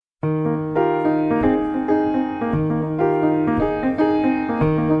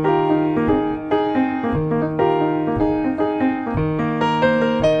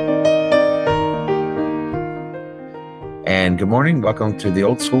morning. Welcome to The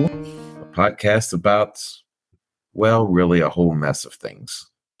Old School, a podcast about, well, really a whole mess of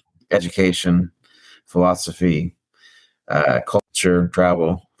things. Education, philosophy, culture,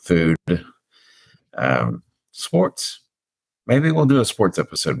 travel, food, sports. Maybe we'll do a sports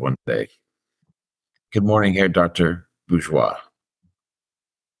episode one day. Good morning here, Dr. Bourgeois.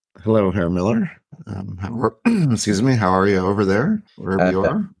 Hello, Herr Miller. Excuse me. How are you over there, wherever you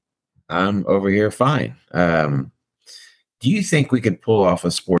are? I'm over here fine. Do you think we could pull off a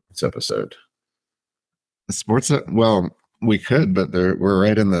sports episode? Well, we could, but we're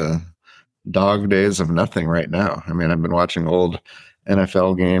right in the dog days of nothing right now. I mean, I've been watching old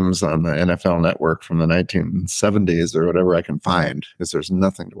NFL games on the NFL Network from the 1970s or whatever I can find, because there's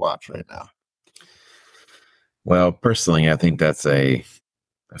nothing to watch right now. Well, personally, I think that's a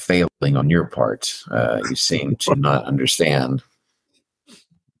failing on your part. You seem to not understand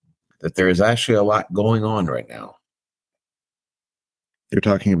that there is actually a lot going on right now. You're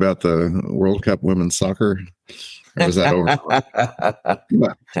talking about the World Cup women's soccer? Or is that over?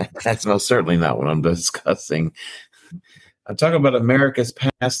 That's most certainly not what I'm discussing. I'm talking about America's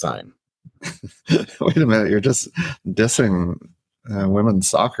pastime. Wait a minute. You're just dissing women's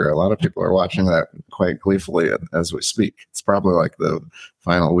soccer. A lot of people are watching that quite gleefully as we speak. It's probably like the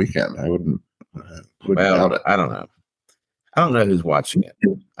final weekend. I wouldn't doubt it. I don't know. I don't know who's watching it.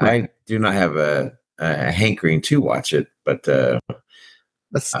 I do not have a hankering to watch it, but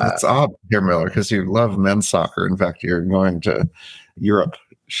that's odd here, Miller, because you love men's soccer. In fact, you're going to Europe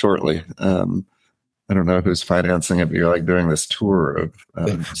shortly. I don't know who's financing it, but you're like doing this tour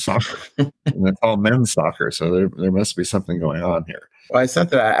of soccer. And it's all men's soccer, so there must be something going on here. Well, it's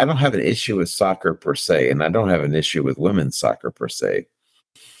not that I don't have an issue with soccer per se, and I don't have an issue with women's soccer per se.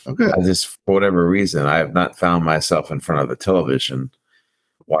 Okay. I just, for whatever reason, I have not found myself in front of the television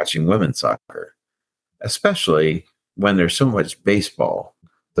watching women's soccer, especially when there's so much baseball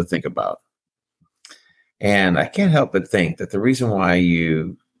to think about. And I can't help but think that the reason why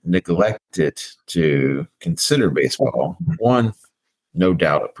you neglected to consider baseball, one, no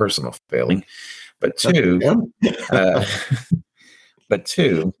doubt a personal failing, but two,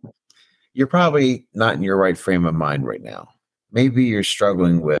 you're probably not in your right frame of mind right now. Maybe you're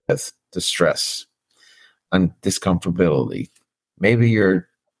struggling with distress and discomfortability. Maybe you're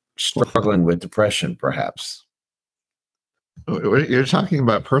struggling with depression, perhaps. You're talking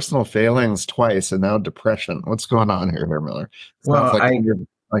about personal failings twice and now depression. What's going on here, Herr Miller? Well,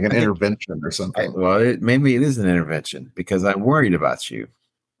 like an intervention or something. Maybe it is an intervention because I'm worried about you.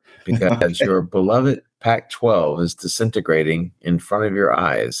 Because your beloved Pac-12 is disintegrating in front of your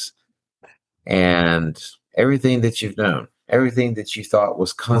eyes. And everything that you've known, everything that you thought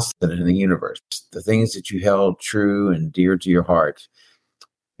was constant in the universe, the things that you held true and dear to your heart,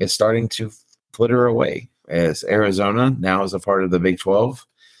 is starting to flitter away. As Arizona now is a part of the Big 12,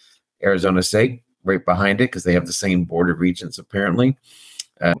 Arizona State right behind it because they have the same board of regents apparently.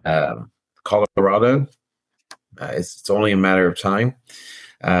 Colorado, it's only a matter of time.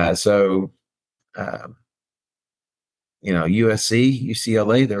 USC,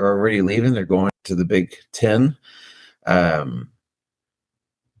 UCLA, they're already leaving. They're going to the Big 10.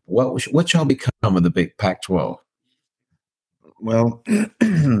 What shall become of the Big Pac-12? Well,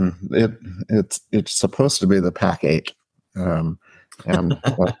 it's supposed to be the Pac-8, and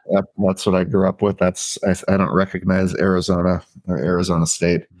that's what I grew up with. I don't recognize Arizona or Arizona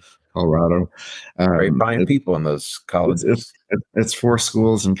State, Colorado. Very fine people in those colleges. It's 4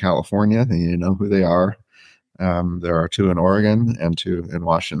 schools in California, and you know who they are. There are 2 in Oregon and 2 in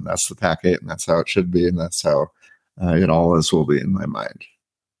Washington. That's the Pac-8, and that's how it should be, and that's how it always will be in my mind.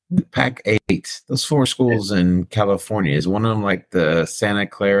 Pac-8, those 4 schools in California, is one of them like the Santa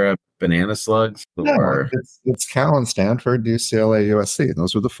Clara Banana Slugs? No, it's Cal and Stanford, UCLA, USC.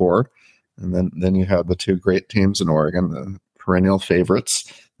 Those were the 4. And then you have the 2 great teams in Oregon, the perennial favorites,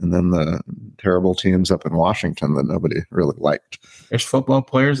 and then the terrible teams up in Washington that nobody really liked. There's football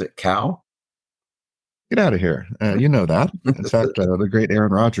players at Cal? Get out of here. You know that. In fact, the great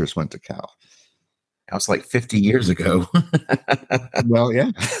Aaron Rodgers went to Cal. That was like 50 years ago. Well,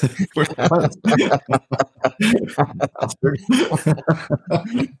 yeah.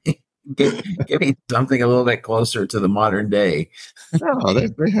 Give me something a little bit closer to the modern day. No,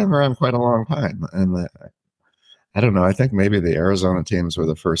 they have around quite a long time. And I don't know. I think maybe the Arizona teams were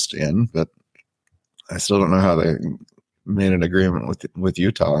the first in, but I still don't know how they made an agreement with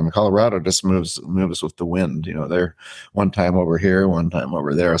Utah. And Colorado just moves with the wind. You know, they're one time over here, one time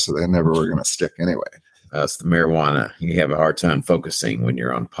over there, so they never were going to stick anyway. It's the marijuana. You have a hard time focusing when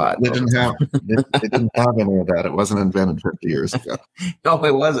you're on pot. They didn't have they didn't have any of that. It wasn't invented 50 years ago. No,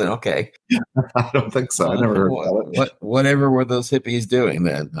 it wasn't. Okay. I don't think so. I never heard about it. Whatever were those hippies doing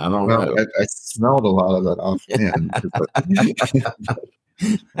then? I don't know. I smelled a lot of it offhand.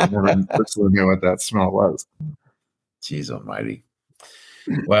 I never personally knew what that smell was. Jeez almighty.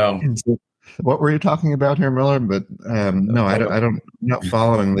 Well, what were you talking about here, Miller? But no, I'm not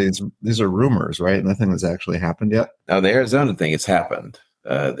following these. These are rumors, right? Nothing has actually happened yet. Now, the Arizona thing, it's happened.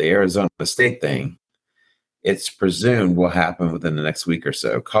 The Arizona State thing, it's presumed will happen within the next week or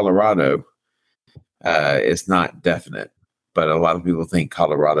so. Colorado is not definite, but a lot of people think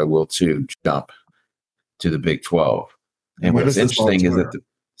Colorado will too jump to the Big 12. And what's interesting is that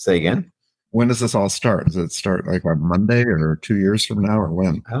say again? When does this all start? Does it start like on Monday or 2 years from now or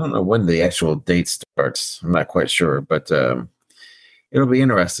when? I don't know when the actual date starts. I'm not quite sure, but it'll be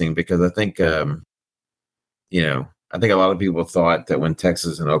interesting because I think, I think a lot of people thought that when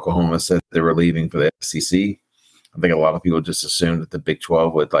Texas and Oklahoma said they were leaving for the SEC, I think a lot of people just assumed that the Big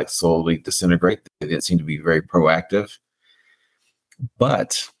 12 would like slowly disintegrate. They didn't seem to be very proactive,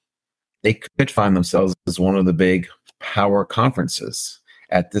 but they could find themselves as one of the big power conferences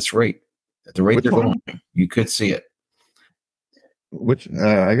at this rate. At the rate they're going, you could see it. Which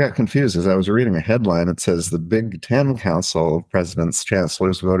I got confused as I was reading a headline. It says the Big Ten Council of Presidents,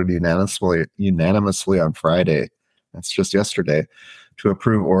 Chancellors voted unanimously on Friday. That's just yesterday, to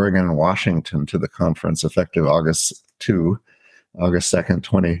approve Oregon and Washington to the conference effective August 2nd,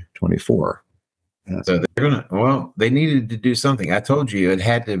 2024. So they're they needed to do something. I told you it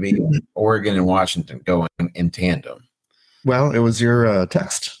had to be Oregon and Washington going in tandem. Well, it was your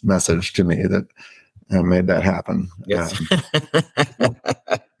text message to me that made that happen. Yes.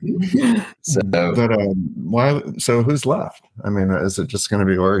 Why? So who's left? I mean, is it just going to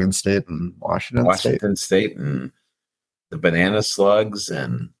be Oregon State and Washington State and the Banana Slugs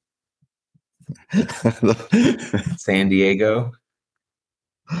and San Diego?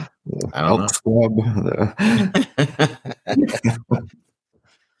 I don't know.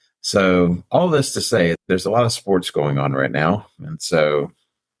 So all this to say, there's a lot of sports going on right now, and so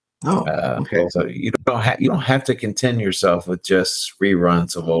okay. So you don't have to content yourself with just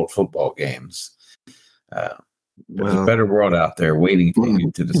reruns of old football games. There's a better world out there waiting for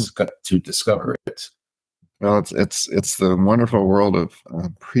you to discover it. Well, it's the wonderful world of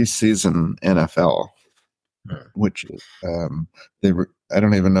preseason NFL, which I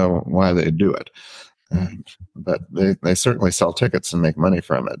don't even know why they do it. But they certainly sell tickets and make money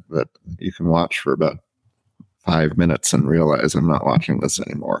from it. But you can watch for about 5 minutes and realize I'm not watching this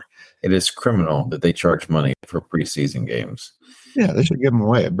anymore. It is criminal that they charge money for preseason games. Yeah, they should give them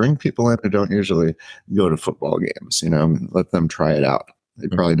away. Bring people in who don't usually go to football games. Let them try it out. They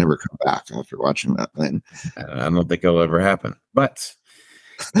probably never come back after watching that thing. I don't think it'll ever happen. But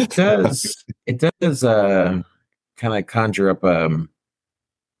it does. It does kind of conjure up a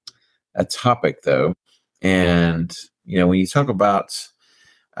topic, though. And, when you talk about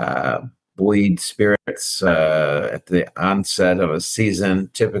buoyed spirits at the onset of a season,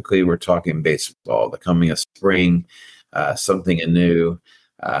 typically we're talking baseball, the coming of spring, something anew,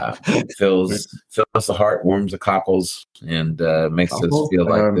 fills the heart, warms the cockles, and makes us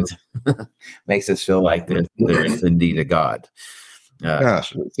feel like there is indeed a God.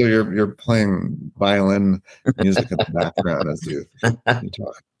 Gosh, so you're playing violin music in the background as you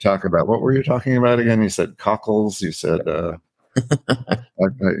talk about. What were you talking about again? You said cockles. You said you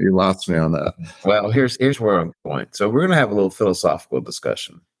lost me on that. Well, here's where I'm going. So we're going to have a little philosophical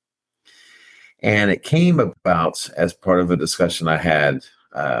discussion, and it came about as part of a discussion I had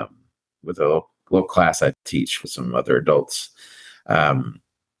with a little class I teach with some other adults, and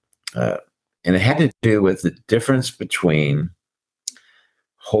it had to do with the difference between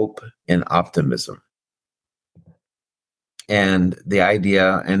hope and optimism. And the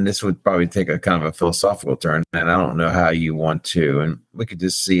idea, and this would probably take a kind of a philosophical turn, and I don't know how you want to, and we could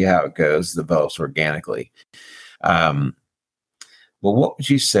just see how it goes, develops organically. Well, what would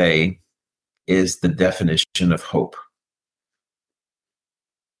you say is the definition of hope?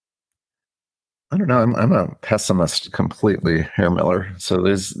 I don't know. I'm a pessimist completely, Herr Miller. So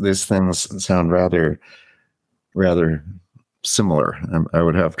these things sound rather similar. I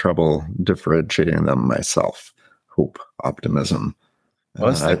would have trouble differentiating them myself. Hope, optimism. Well,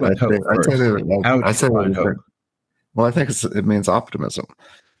 let's think about hope first. Well, I think it means optimism.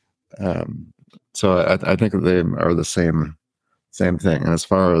 So I think they are the same thing. And as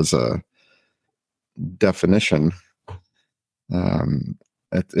far as a definition,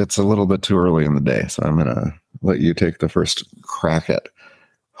 it's a little bit too early in the day. So I'm going to let you take the first crack at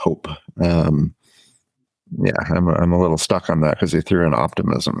hope. Yeah, I'm a little stuck on that because he threw in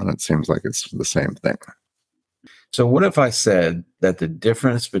optimism, and it seems like it's the same thing. So, what if I said that the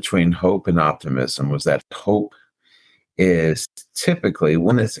difference between hope and optimism was that hope is typically,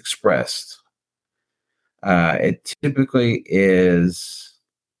 when it's expressed, it typically is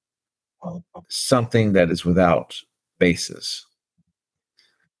something that is without basis,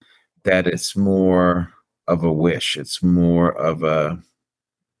 that it's more of a wish, it's more of a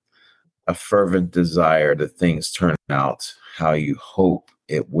fervent desire that things turn out how you hope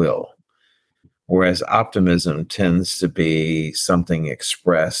it will. Whereas optimism tends to be something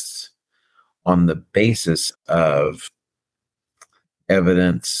expressed on the basis of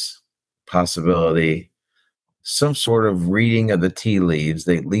evidence, possibility, some sort of reading of the tea leaves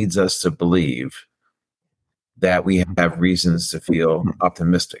that leads us to believe that we have reasons to feel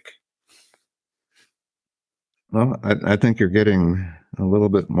optimistic. Well, I think you're getting a little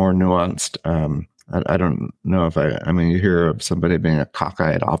bit more nuanced. I don't know if I mean, you hear of somebody being a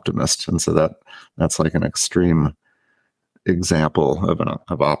cockeyed optimist, and so that's like an extreme example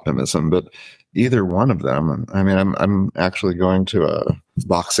of optimism. But either one of them, I mean, I'm actually going to a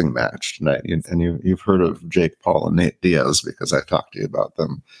boxing match tonight, and you've heard of Jake Paul and Nate Diaz because I talked to you about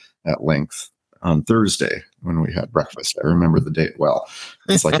them at length on Thursday when we had breakfast. I remember the date well.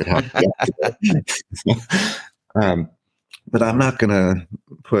 It's like it happened yesterday. But I'm not going to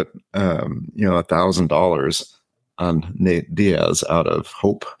put $1,000 on Nate Diaz out of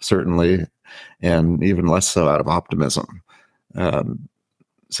hope, certainly, and even less so out of optimism.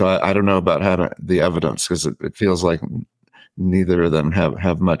 So I don't know about having the evidence because it feels like neither of them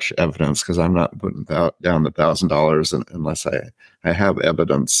have much evidence because I'm not putting down the $1,000 unless I have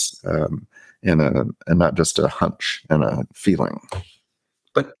evidence and not just a hunch and a feeling.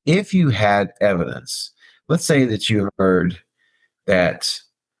 But if you had evidence, let's say that you heard that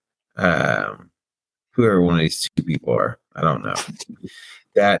whoever one of these two people are, I don't know,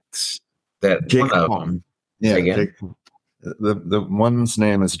 that Jake one of Paul. them. Yeah, Jake, the one's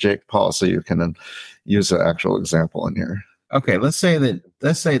name is Jake Paul, so you can use an actual example in here. Okay, let's say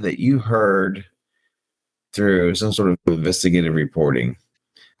that you heard through some sort of investigative reporting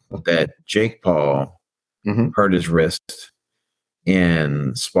that Jake Paul hurt his wrist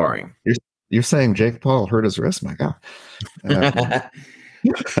in sparring. You're saying Jake Paul hurt his wrist? My God.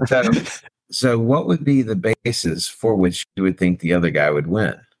 So what would be the basis for which you would think the other guy would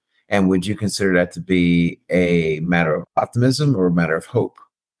win? And would you consider that to be a matter of optimism or a matter of hope?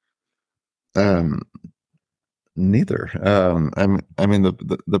 Neither. I mean,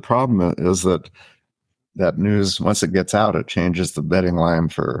 the problem is that news, once it gets out, it changes the betting line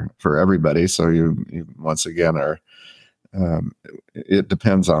for everybody. So you once again are. It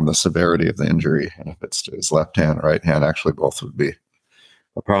depends on the severity of the injury, and if it's to his left hand or right hand, actually both would be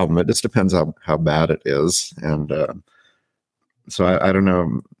a problem. It just depends on how bad it is, and so I don't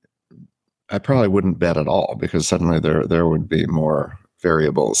know. I probably wouldn't bet at all because suddenly there would be more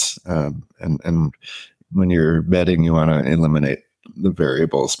variables, and when you're betting, you want to eliminate the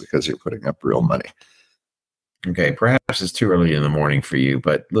variables because you're putting up real money. Okay, perhaps it's too early in the morning for you,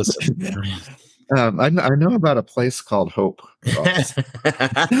 but listen. I know about a place called Hope.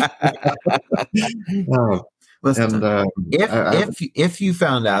 Listen, if you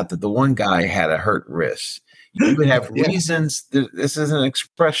found out that the one guy had a hurt wrist, you would have reasons. This is an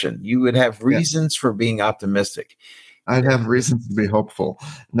expression. You would have reasons for being optimistic. I'd have reasons to be hopeful.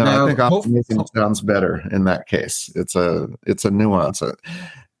 No, I think optimism sounds better in that case. It's a nuance.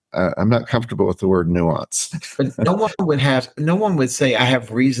 I'm not comfortable with the word nuance. But no one would say I have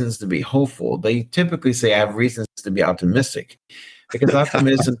reasons to be hopeful. They typically say I have reasons to be optimistic because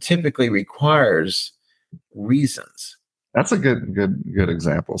optimism typically requires reasons. That's a good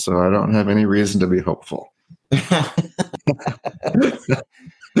example. So I don't have any reason to be hopeful.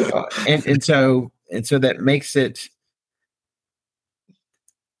 and so that makes it,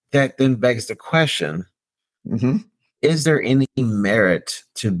 that then begs the question, is there any merit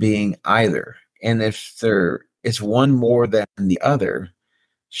to being either? And if there is one more than the other,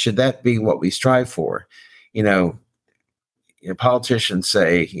 should that be what we strive for? Politicians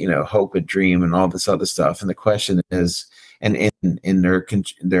say, hope and dream and all this other stuff. And the question is, and in their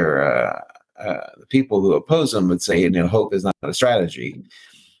the people who oppose them would say, hope is not a strategy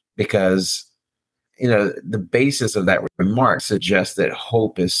because, the basis of that remark suggests that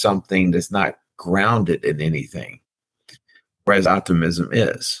hope is something that's not grounded in anything, whereas optimism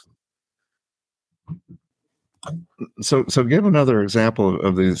is. So give another example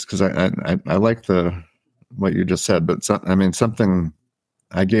of these, because I like what you just said, but something.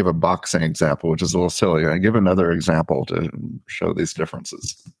 I gave a boxing example, which is a little silly. I give another example to show these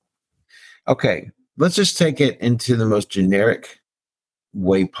differences. Okay, let's just take it into the most generic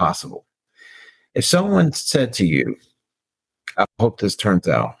way possible. If someone said to you, I hope this turns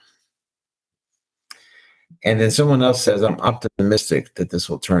out, and then someone else says, I'm optimistic that this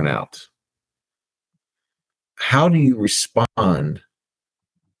will turn out, how do you respond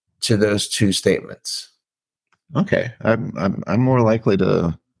to those two statements? Okay, I'm more likely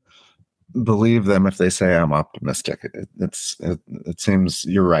to believe them if they say I'm optimistic. It seems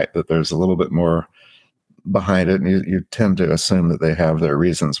you're right that there's a little bit more behind it, and you tend to assume that they have their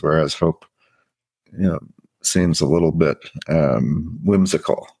reasons, whereas hope, seems a little bit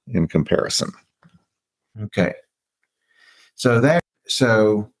whimsical in comparison. Okay. So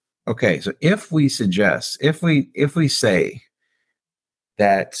if we suggest, if we say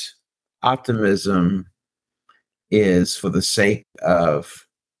that optimism is for the sake of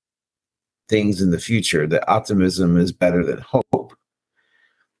things in the future, that optimism is better than hope,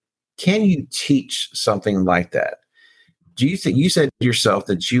 can you teach something like that? Do you think, you said yourself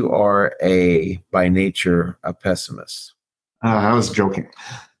that you are by nature a pessimist? I was joking.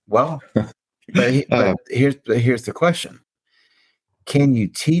 Well, but here's the question. Can you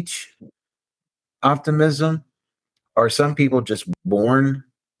teach optimism? Are some people just born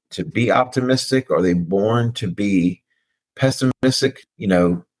to be optimistic? Are they born to be pessimistic?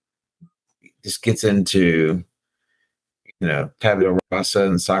 Just gets into, tabula rasa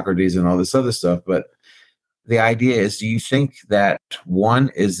and Socrates and all this other stuff. But the idea is, do you think that, one,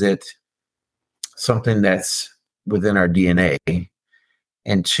 is it something that's within our DNA?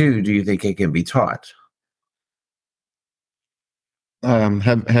 And two, do you think it can be taught?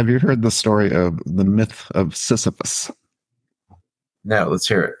 Have you heard the story of the myth of Sisyphus? No, let's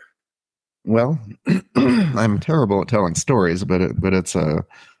hear it. Well, I'm terrible at telling stories, but it's a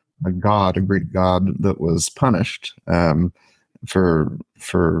Greek god that was punished for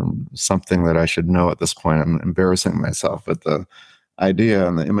something that I should know at this point. I'm embarrassing myself, but the idea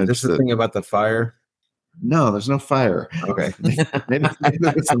and the image. Is this the thing about the fire? No, there's no fire. Okay. maybe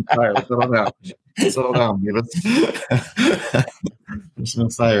there's some fire. Settle down, There's no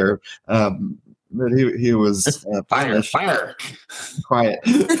fire. But he was fire. Quiet.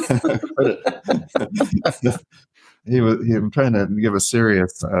 I'm trying to give a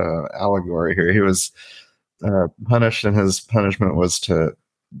serious allegory here. He was punished, and his punishment was to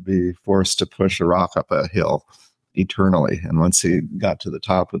be forced to push a rock up a hill eternally. And once he got to the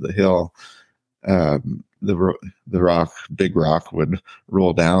top of the hill, the big rock would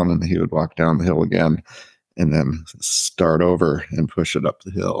roll down, and he would walk down the hill again, and then start over and push it up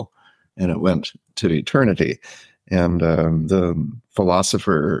the hill, and it went to eternity. And the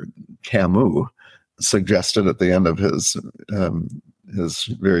philosopher Camus suggested at the end of his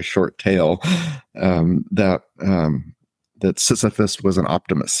very short tale that Sisyphus was an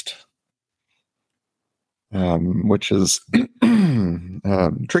optimist, which is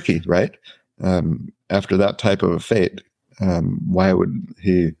tricky, right? After that type of a fate, why would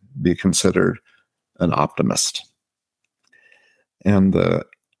he be considered an optimist? And the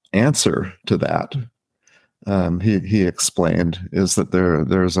answer to that, he explained, is that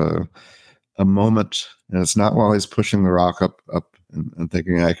there's a moment, and it's not while he's pushing the rock up and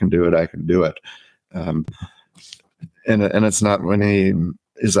thinking, I can do it. And it's not when he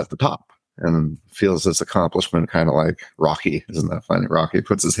is at the top and feels this accomplishment, kind of like Rocky. Isn't that funny? Rocky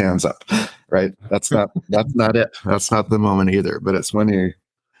puts his hands up, right? That's not it. That's not the moment either. But it's when he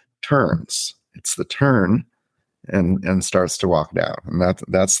turns. It's the turn and starts to walk down. And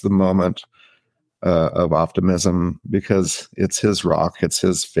that's the moment of optimism, because it's his rock, it's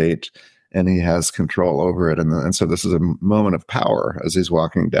his fate, and he has control over it. And so this is a moment of power as he's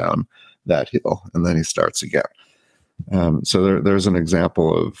walking down that hill, and then he starts again. So there's an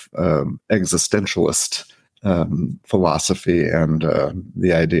example of existentialist philosophy and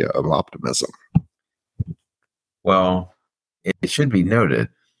the idea of optimism. Well, it should be noted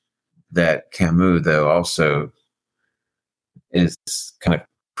that Camus, though, also is kind of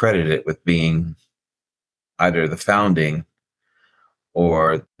credited with being either the founding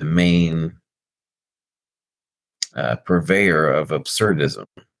or the main purveyor of absurdism.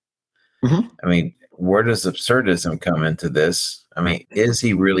 Mm-hmm. I mean, where does absurdism come into this? I mean, is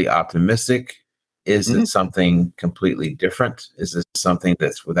he really optimistic? Is it something completely different? Is it something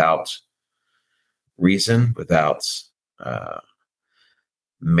that's without reason, without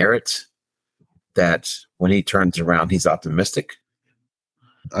merit, that when he turns around, he's optimistic?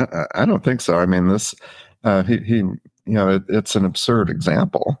 I don't think so. I mean, this it's an absurd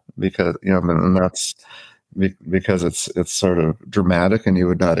example because and that's because it's sort of dramatic, and you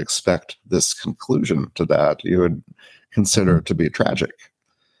would not expect this conclusion to that. You would consider it to be tragic.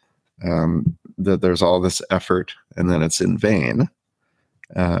 that there's all this effort and then it's in vain,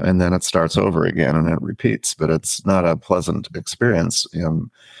 and then it starts over again and it repeats. But it's not a pleasant experience.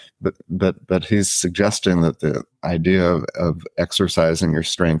 But he's suggesting that the idea of exercising your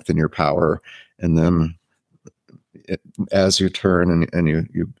strength and your power, and then as you turn and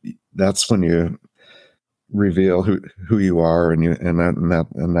you that's when you reveal who you are,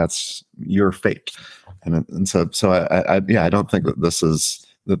 and that's your fate. And so I don't think that this is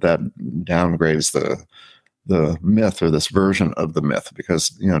that downgrades the myth or this version of the myth,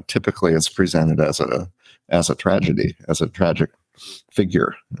 because typically it's presented as a tragedy, as a tragic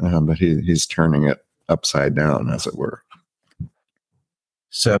figure, but he's turning it upside down, as it were.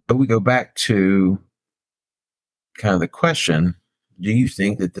 So we go back to kind of the question: do you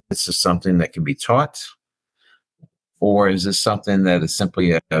think that this is something that can be taught, or is this something that is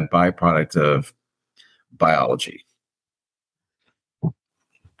simply a byproduct of biology?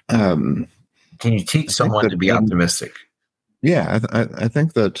 Can you teach someone to be optimistic? Yeah, I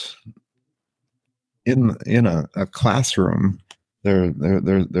think that in a classroom,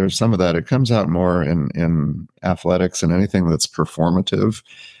 there's some of that. It comes out more in athletics and anything that's performative,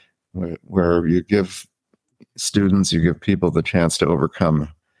 where you give people the chance to overcome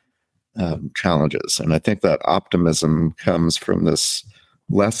challenges. And I think that optimism comes from this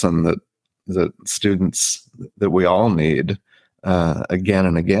lesson that students, that we all need again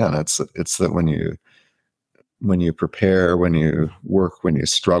and again. It's that when you prepare, when you work, when you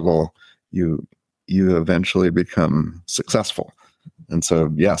struggle, you eventually become successful. And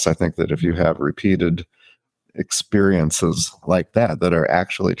so, yes, I think that if you have repeated experiences like that are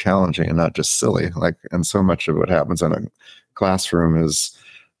actually challenging and not just silly, and so much of what happens in a classroom is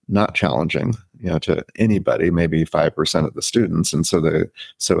not challenging, to anybody, maybe 5% of the students. And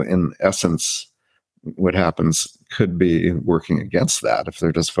so in essence, what happens could be working against that if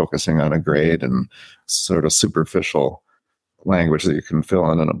they're just focusing on a grade and sort of superficial language that you can fill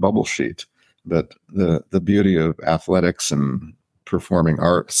in a bubble sheet. But the beauty of athletics and performing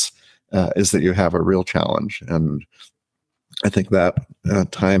arts is that you have a real challenge. And I think that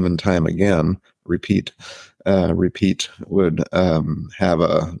time and time again, repeat would have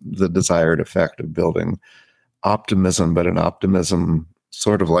the desired effect of building optimism, but an optimism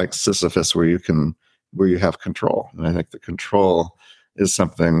sort of like Sisyphus, where you have control. And I think the control is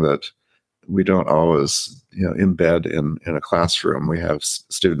something that we don't always embed in a classroom. We have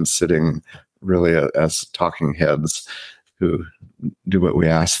students sitting really as talking heads who do what we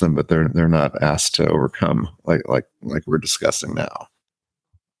ask them, but they're not asked to overcome like we're discussing now.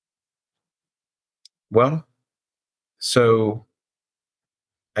 Well, so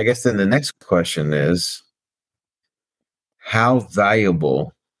I guess then the next question is, how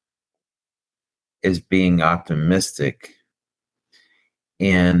valuable is being optimistic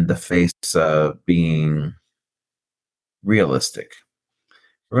in the face of being realistic?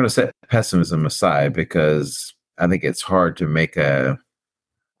 We're going to set pessimism aside, because I think it's hard to make a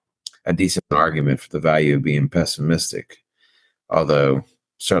decent argument for the value of being pessimistic, although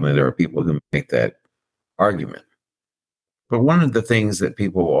certainly there are people who make that argument. But one of the things that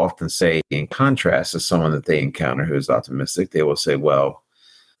people will often say in contrast to someone that they encounter who is optimistic, they will say, well,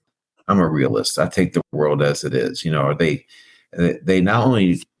 I'm a realist. I take the world as it is. Or they not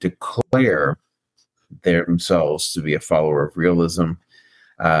only declare themselves to be a follower of realism,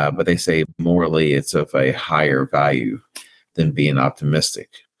 but they say morally it's of a higher value than being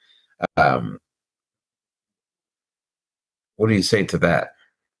optimistic. What do you say to that?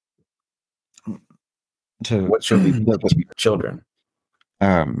 What should we teach your children?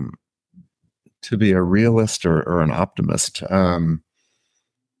 To be a realist or an optimist,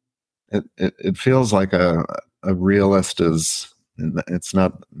 it feels like a realist is, it's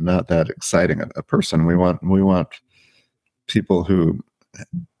not that exciting a person. We want people who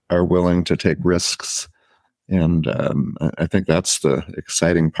are willing to take risks, and I think that's the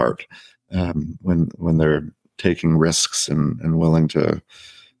exciting part, when they're taking risks and willing to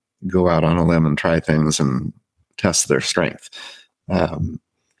go out on a limb and try things and test their strength. I'm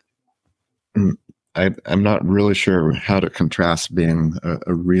not really sure how to contrast being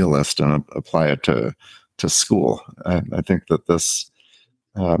a realist and apply it to school. I think that this,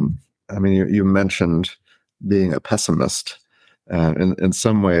 you mentioned being a pessimist. In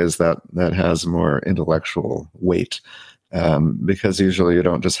some ways, that has more intellectual weight, because usually you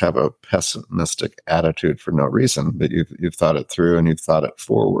don't just have a pessimistic attitude for no reason, but you've thought it through and you've thought it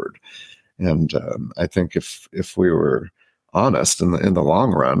forward. And I think if we were honest in the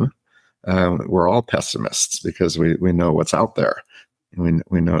long run, we're all pessimists, because we know what's out there.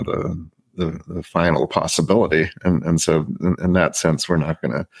 We know the final possibility, and so in that sense, we're not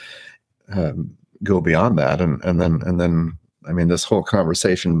going to go beyond that, and then I mean, this whole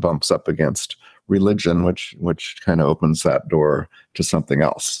conversation bumps up against religion, which kind of opens that door to something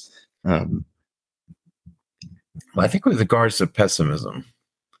else. Well, I think with regards to pessimism,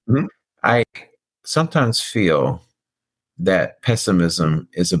 Mhm. I sometimes feel that pessimism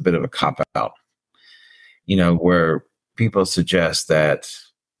is a bit of a cop out, where people suggest that,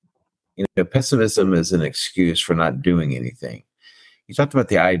 pessimism is an excuse for not doing anything. You talked about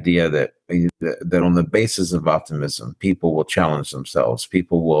the idea that on the basis of optimism, people will challenge themselves.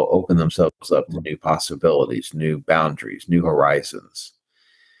 People will open themselves up to new possibilities, new boundaries, new horizons.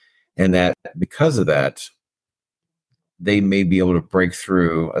 And that because of that, they may be able to break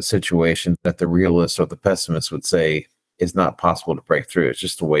through a situation that the realist or the pessimist would say is not possible to break through. It's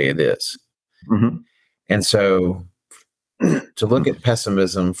just the way it is. Mhm. And so to look at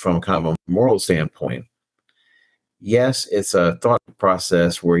pessimism from kind of a moral standpoint, yes, it's a thought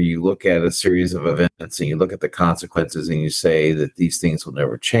process where you look at a series of events and you look at the consequences and you say that these things will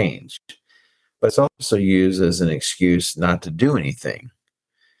never change. But it's also used as an excuse not to do anything.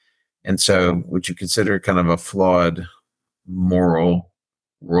 And so, would you consider kind of a flawed moral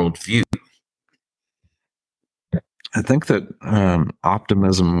worldview? I think that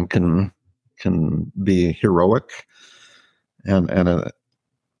optimism can be heroic, and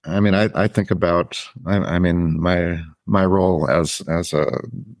I mean, I think about I mean my role as a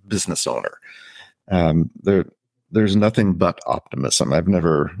business owner. There's nothing but optimism. I've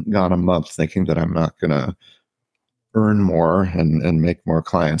never gone a month thinking that I'm not going to earn more and make more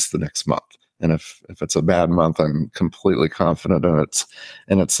clients the next month. And if it's a bad month, I'm completely confident,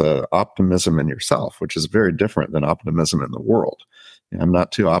 and it's optimism in yourself, which is very different than optimism in the world. I'm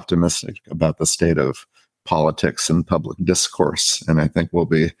not too optimistic about the state of politics and public discourse, and I think we'll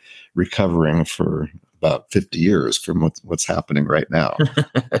be recovering for about 50 years from what's happening right now.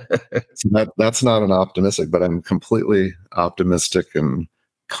 So that's not an optimistic, but I'm completely optimistic and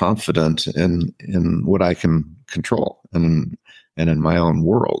confident in what I can control and in my own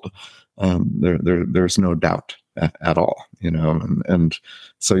world. There's no doubt at all, and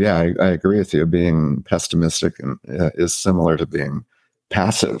so yeah, I agree with you. Being pessimistic is similar to being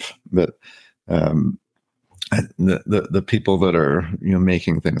passive, but the people that are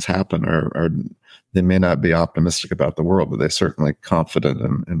making things happen are they may not be optimistic about the world, but they're certainly confident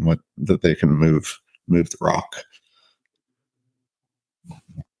in what that they can move the rock.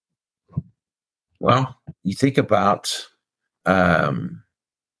 Well, you think about um,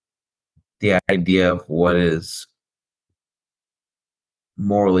 the idea of what is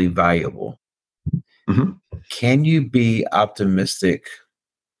morally valuable. Mm-hmm. Can you be optimistic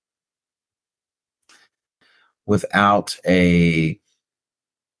without a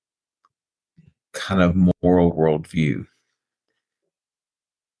kind of moral worldview?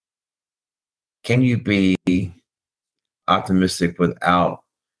 Can you be optimistic without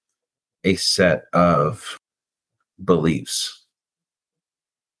a set of beliefs?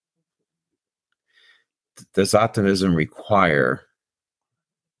 Does optimism require,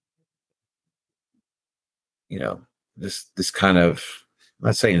 this kind of, I'm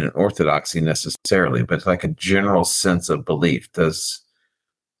not saying an orthodoxy necessarily, but like a general sense of belief? Does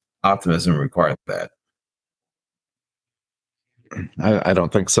optimism require that? I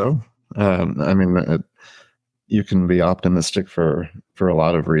don't think so. I mean, you can be optimistic for a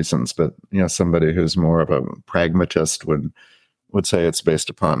lot of reasons, but somebody who's more of a pragmatist would say it's based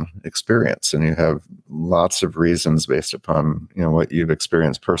upon experience, and you have lots of reasons based upon what you've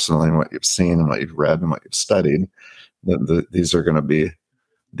experienced personally and what you've seen and what you've read and what you've studied. These are going to be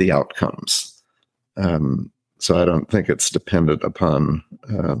the outcomes. So I don't think it's dependent upon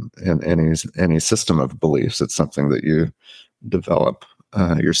any system of beliefs. It's something that you develop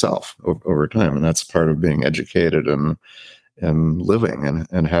yourself over time, and that's part of being educated and living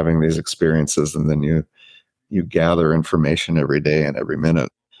and having these experiences. And then you gather information every day and every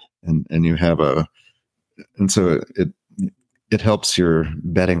minute, and you have and so it helps your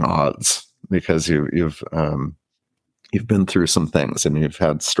betting odds because you've been through some things and you've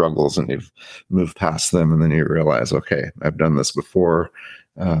had struggles and you've moved past them, and then you realize, okay, I've done this before.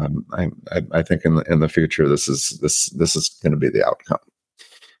 I think in the future this is going to be the outcome.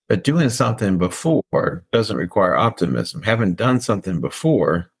 But doing something before doesn't require optimism. Having done something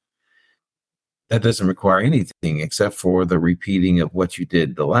before, that doesn't require anything except for the repeating of what you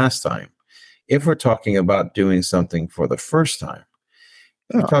did the last time. If we're talking about doing something for the first time,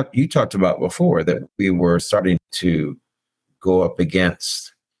 you talked about before that we were starting to go up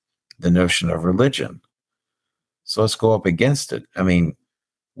against the notion of religion. So let's go up against it. I mean,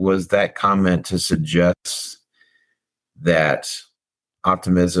 was that comment to suggest that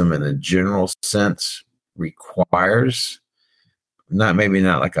optimism in a general sense requires maybe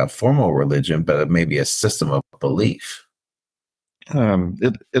not like a formal religion, but maybe a system of belief.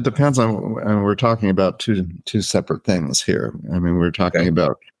 It depends on, and we're talking about two separate things here. I mean, we're talking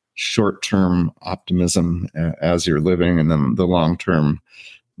about short-term optimism as you're living, and then the long-term,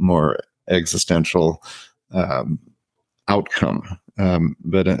 more existential outcome.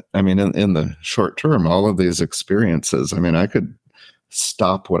 But I mean, in the short term, all of these experiences, I mean, I could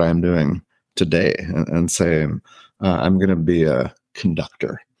stop what I'm doing today and say, I'm going to be a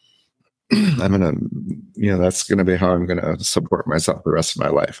conductor. I'm going to, that's going to be how I'm going to support myself the rest of my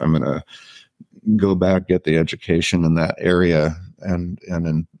life. I'm going to go back, get the education in that area, and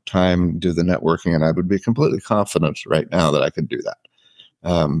in time do the networking. And I would be completely confident right now that I could do that.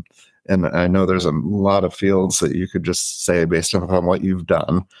 And I know there's a lot of fields that you could just say, based upon what you've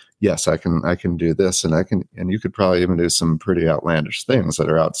done, yes, I can do this, and you could probably even do some pretty outlandish things that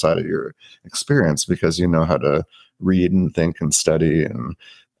are outside of your experience, because you know how to read and think and study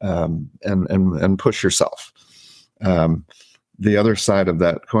and push yourself. The other side of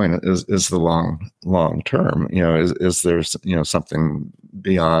that coin is the long term. Is there's something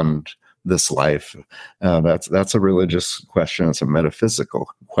beyond this life? That's a religious question. It's a metaphysical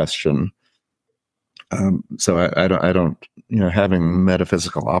question. So I don't having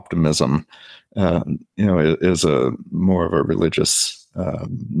metaphysical optimism is a more of a religious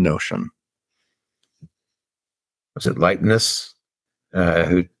notion. Was it Leibniz?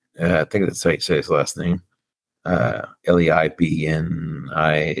 Who I think that's how you say his last name. Leibniz,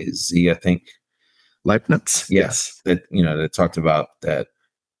 I think. Leibniz? Yes. That that talked about that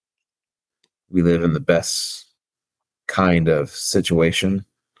we live in the best kind of situation.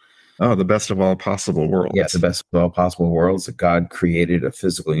 Oh, the best of all possible worlds. Yes, the best of all possible worlds. That God created a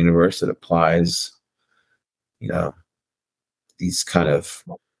physical universe that applies, these kind of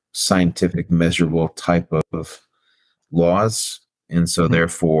scientific, measurable type of laws. And so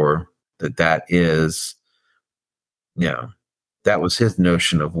therefore that is, that was his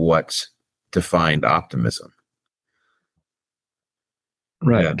notion of what defined optimism.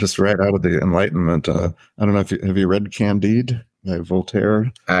 Right. Yeah. Just right out of the Enlightenment. I don't know if have you read Candide by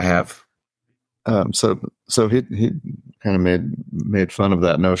Voltaire? I have. So he kind of made fun of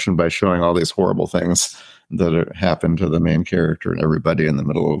that notion by showing all these horrible things that happened to the main character and everybody in the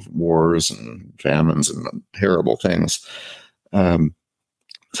middle of wars and famines and terrible things. So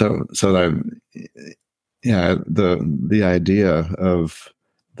the idea of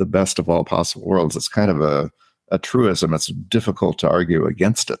the best of all possible worlds, it's kind of a truism. It's difficult to argue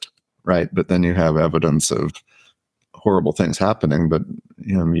against it, right? But then you have evidence of horrible things happening, but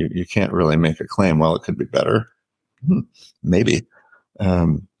you can't really make a claim. Well, it could be better, maybe.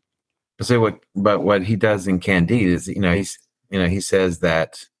 So what he does in Candide is, he says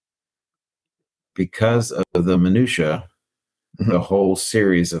that because of the minutia, the whole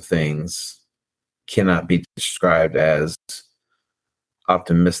series of things cannot be described as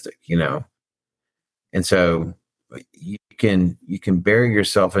optimistic, and so you can bury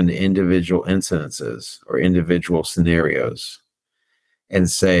yourself into individual incidences or individual scenarios and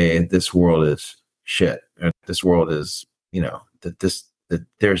say this world is shit, or this world is, that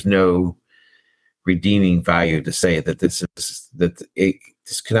there's no redeeming value to say that this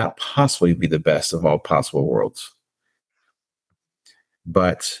cannot possibly be the best of all possible worlds.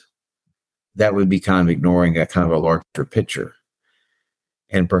 But that would be kind of ignoring a kind of a larger picture.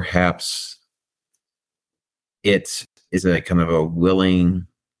 And perhaps it is a kind of a willing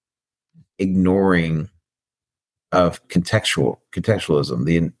ignoring of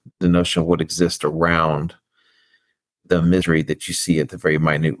contextualism, the notion of what exists around the misery that you see at the very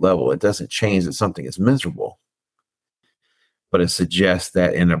minute level. It doesn't change that something is miserable, but it suggests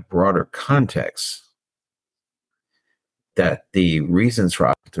that in a broader context, that the reasons for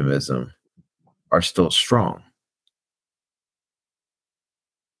optimism are still strong.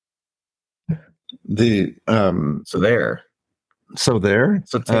 So take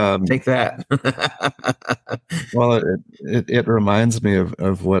that. Well, it reminds me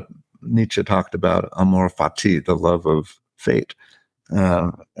of what Nietzsche talked about, amor fati, the love of fate,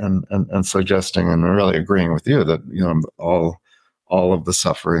 and suggesting and really agreeing with you that all of the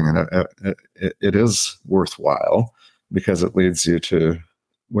suffering, and it is worthwhile because it leads you to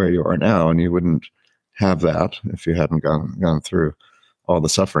where you are now, and you wouldn't have that if you hadn't gone through all the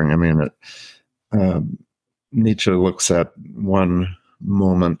suffering. I mean, Nietzsche looks at one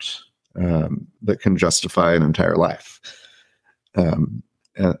moment that can justify an entire life, and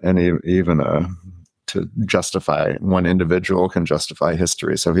even to justify one individual can justify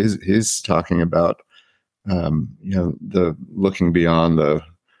history. So he's talking about the looking beyond the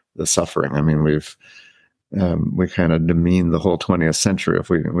suffering. I mean, we kind of demean the whole 20th century if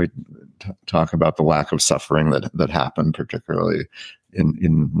we talk about the lack of suffering that happened, particularly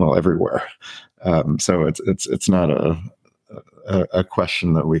in everywhere. So it's not a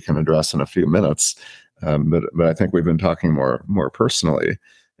question that we can address in a few minutes, but I think we've been talking more personally,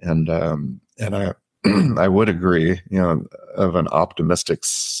 and I I would agree, of an optimistic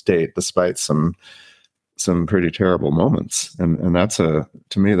state despite some pretty terrible moments, and that's to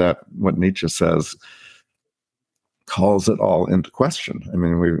me, that what Nietzsche says calls it all into question. I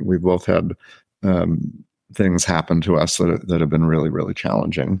mean, we both had things happen to us that have been really, really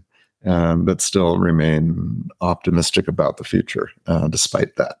challenging, but still remain optimistic about the future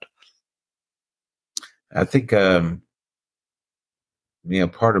despite that. I think part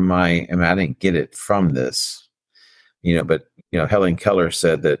of I didn't get it from this, but Helen Keller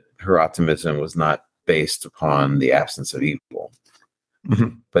said that her optimism was not based upon the absence of evil, mm-hmm.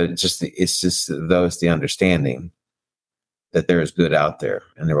 but it's just the understanding that there is good out there,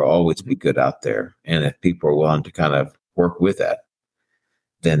 and there will always be good out there. And if people are willing to kind of work with that,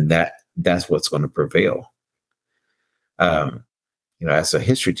 then that's what's going to prevail. As a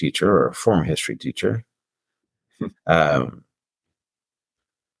history teacher or a former history teacher,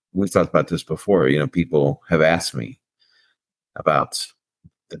 we've talked about this before. People have asked me about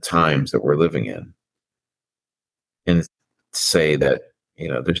the times that we're living in and say that,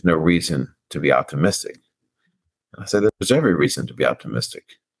 there's no reason to be optimistic. I said, there's every reason to be optimistic.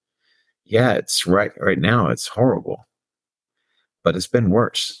 Yeah, it's right now it's horrible, but it's been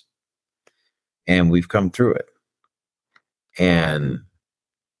worse. And we've come through it. And,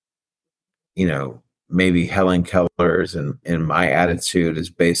 maybe Helen Keller's and my attitude is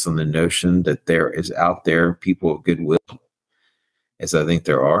based on the notion that there is out there people of goodwill, as I think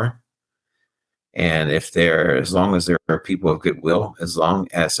there are. And as long as there are people of goodwill,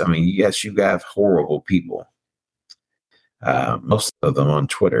 yes, you have horrible people. Most of them on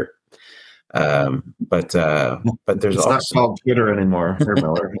Twitter. But there's it's also not called Twitter anymore,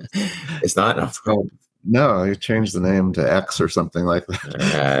 Miller. It's not. It's called, no, you changed the name to X or something like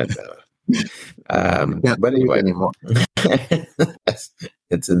that. But anyway, anymore.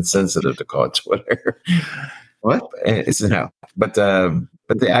 It's insensitive to call it Twitter. What? It's no. But the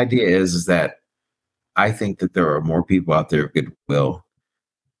idea is that I think that there are more people out there of goodwill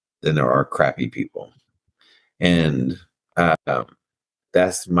than there are crappy people, and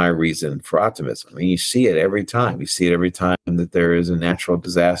that's my reason for optimism. I mean, you see it every time. You see it every time that there is a natural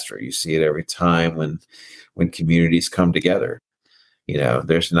disaster. You see it every time when communities come together.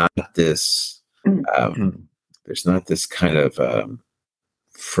 There's not this kind of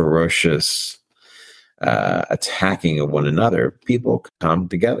ferocious attacking of one another. People come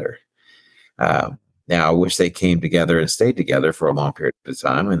together. Now, I wish they came together and stayed together for a long period of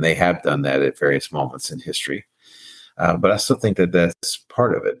time, and they have done that at various moments in history. But I still think that that's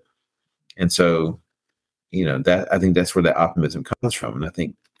part of it. And so, I think that's where that optimism comes from. And I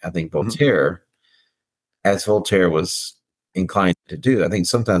think Voltaire, as Voltaire was inclined to do, I think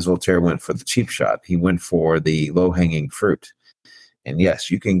sometimes Voltaire went for the cheap shot. He went for the low-hanging fruit. And yes,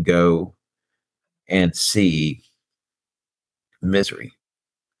 you can go and see misery.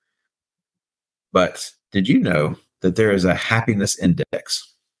 But did you know that there is a happiness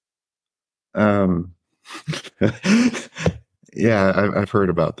index? Yeah, I've heard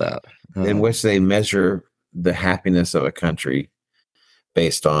about that. In which they measure the happiness of a country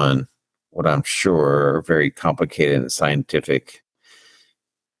based on what I'm sure are very complicated and scientific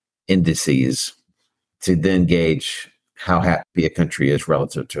indices to then gauge how happy a country is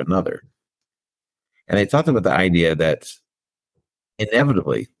relative to another. And they talked about the idea that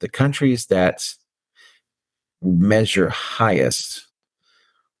inevitably the countries that measure highest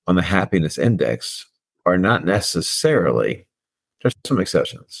on the happiness index are not necessarily, there's some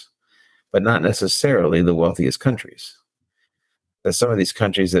exceptions, but not necessarily the wealthiest countries. That some of these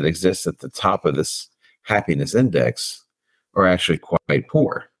countries that exist at the top of this happiness index are actually quite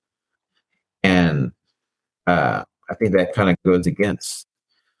poor. And I think that kind of goes against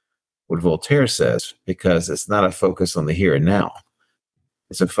what Voltaire says, because it's not a focus on the here and now.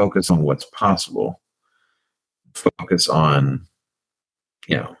 It's a focus on what's possible. Focus on,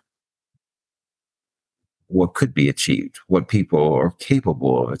 what could be achieved, what people are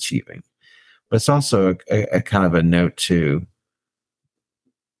capable of achieving. But it's also a kind of a note to,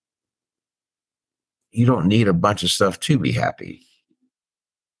 you don't need a bunch of stuff to be happy.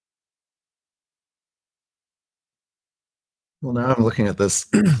 Well, now I'm looking at this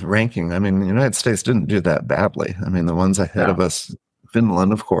ranking. I mean, the United States didn't do that badly. I mean, the ones ahead of us,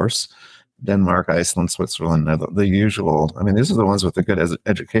 Finland, of course, Denmark, Iceland, Switzerland, the usual. I mean, these are the ones with the good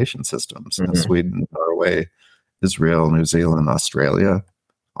education systems. Sweden, Norway, Israel, New Zealand, Australia,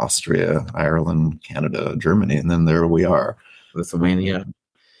 Austria, Ireland, Canada, Germany, and then there we are. Lithuania.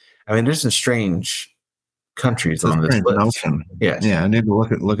 I mean, there's some strange countries on this list. Yes. Yeah, I need to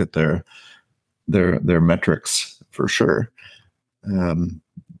look at their metrics for sure.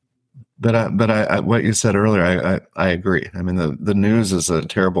 But I what you said earlier, I agree. I mean, the news is a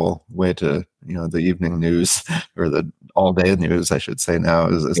terrible way to, the evening news or the all day news, I should say now,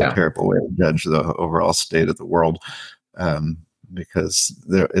 is a terrible way to judge the overall state of the world, because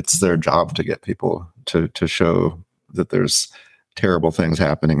it's their job to get people to show that there's terrible things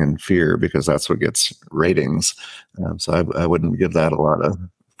happening and fear, because that's what gets ratings. So I wouldn't give that a lot of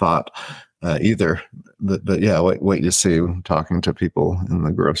thought either. But yeah, what you see talking to people in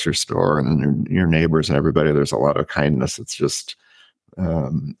the grocery store and your neighbors and everybody, there's a lot of kindness. It's just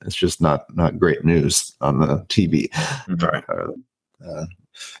not great news on the TV. Right.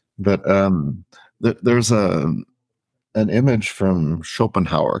 But there's an image from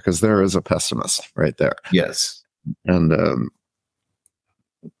Schopenhauer, because there is a pessimist right there. Yes. And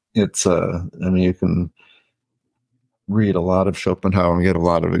it's I mean, you can read a lot of Schopenhauer and get a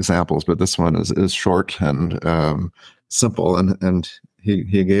lot of examples, but this one is short and simple, and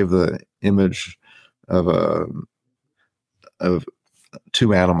he gave the image of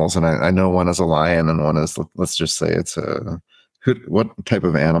two animals, and I know one is a lion and one is, let's just say it's what type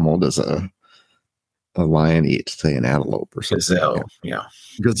of animal does a lion eat? Say an antelope or something. Gazelle. Yeah.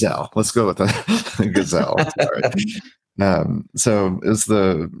 Gazelle. Let's go with a gazelle. Sorry. So is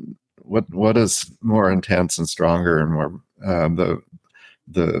what is more intense and stronger and more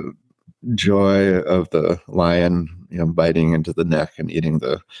the joy of the lion, biting into the neck and eating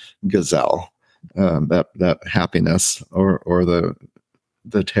the gazelle, that happiness, or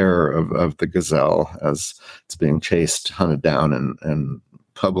the terror of the gazelle as it's being chased, hunted down, and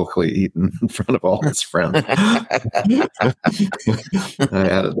publicly eaten in front of all his friends. I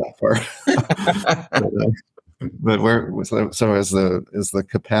added that part. But so is the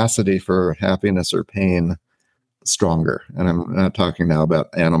capacity for happiness or pain stronger? And I'm not talking now about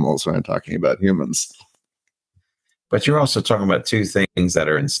animals when I'm talking about humans. But you're also talking about two things that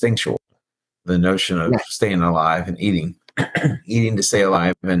are instinctual: the notion of staying alive and eating, eating to stay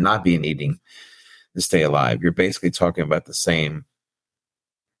alive, and not being eating to stay alive. You're basically talking about the same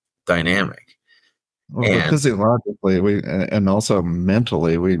dynamic. Well, physiologically, and also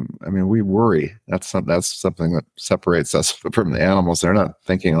mentally, we worry. That's something that separates us from the animals. They're not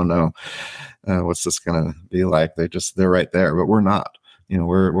thinking, "Oh no, what's this going to be like?" They're right there, but we're not.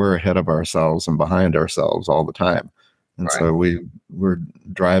 We're ahead of ourselves and behind ourselves all the time, and so we're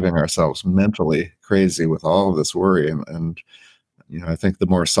driving ourselves mentally crazy with all of this worry. And I think the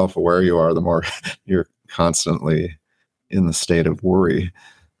more self-aware you are, the more you're constantly in the state of worry.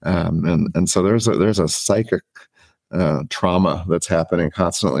 And so there's a psychic trauma that's happening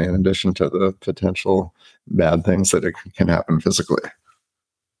constantly, in addition to the potential bad things that can happen physically.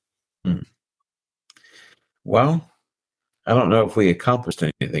 Well, I don't know if we accomplished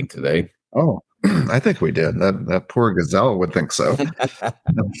anything today. Oh, I think we did. That poor gazelle would think so.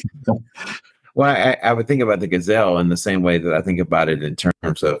 Well, I would think about the gazelle in the same way that I think about it in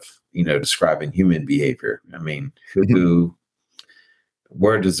terms of, describing human behavior. I mean,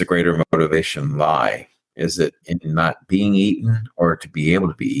 where does the greater motivation lie? Is it in not being eaten, or to be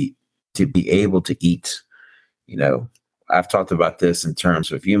able to eat? I've talked about this in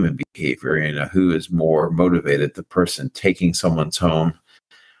terms of human behavior. Who is more motivated, the person taking someone's home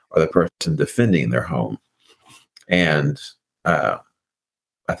or the person defending their home? And I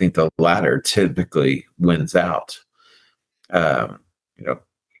think the latter typically wins out.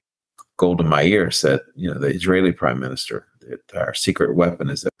 Golda Meir said, the Israeli prime minister, that our secret weapon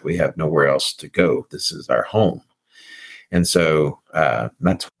is that we have nowhere else to go. This is our home. And so,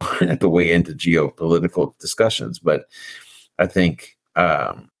 not to weigh into geopolitical discussions, but I think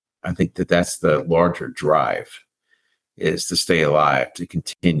that that's the larger drive, is to stay alive, to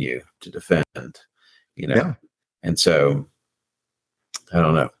continue to defend. And so, I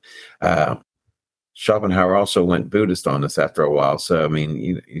don't know. Schopenhauer also went Buddhist on us after a while. So I mean,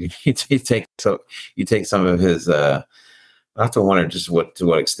 you take some of his. I have to wonder just to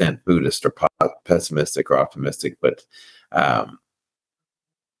what extent Buddhist or pessimistic or optimistic, but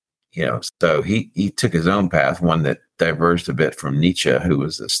so he took his own path, one that diverged a bit from Nietzsche, who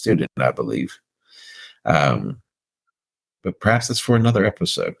was a student, I believe. But perhaps it's for another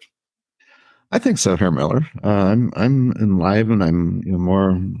episode. I think so, Herr Miller. I'm enlivened. I'm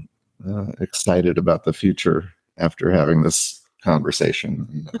more excited about the future after having this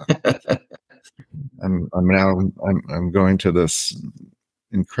conversation. I'm going to this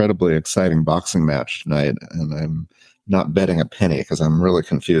incredibly exciting boxing match tonight, and I'm not betting a penny because I'm really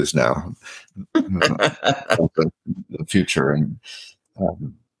confused now about the future. And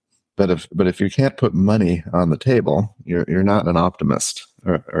but if you can't put money on the table, you're not an optimist,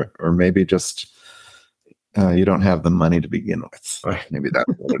 or maybe just you don't have the money to begin with. Maybe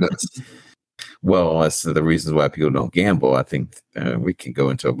that's what it is. Well, that's the reasons why people don't gamble. I think we can go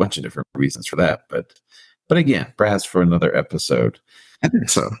into a bunch of different reasons for that, but again, perhaps for another episode. I think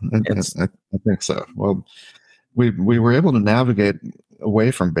so. I think so. Well, we were able to navigate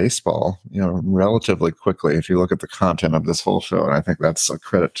away from baseball, relatively quickly. If you look at the content of this whole show, and I think that's a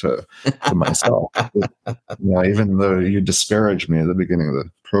credit to myself. Even though you disparaged me at the beginning of the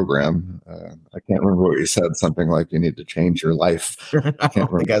program, I can't remember what you said. Something like you need to change your life. I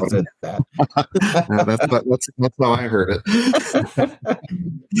can't remember. I said that. That's how I heard it.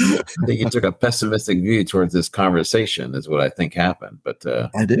 I think you took a pessimistic view towards this conversation, is what I think happened. But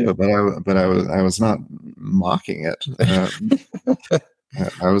I do, but I was not mocking it.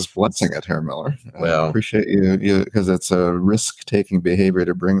 I was blessing it, Herr Miller. Well, I appreciate you because it's a risk-taking behavior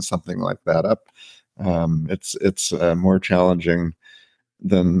to bring something like that up. It's more challenging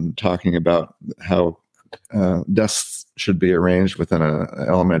than talking about how desks should be arranged within an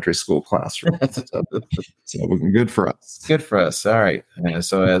elementary school classroom. So good for us. Good for us. All right.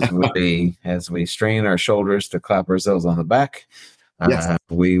 So as we strain our shoulders to clap ourselves on the back, yes.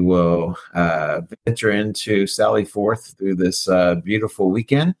 We will venture into Sally Forth through this beautiful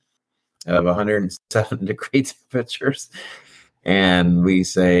weekend of 107 degree temperatures. And we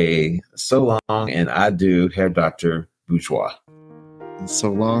say so long and adieu, Herr Dr. Bourgeois.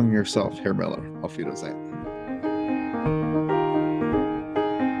 So long yourself, Herr Miller. Auf Wiedersehen.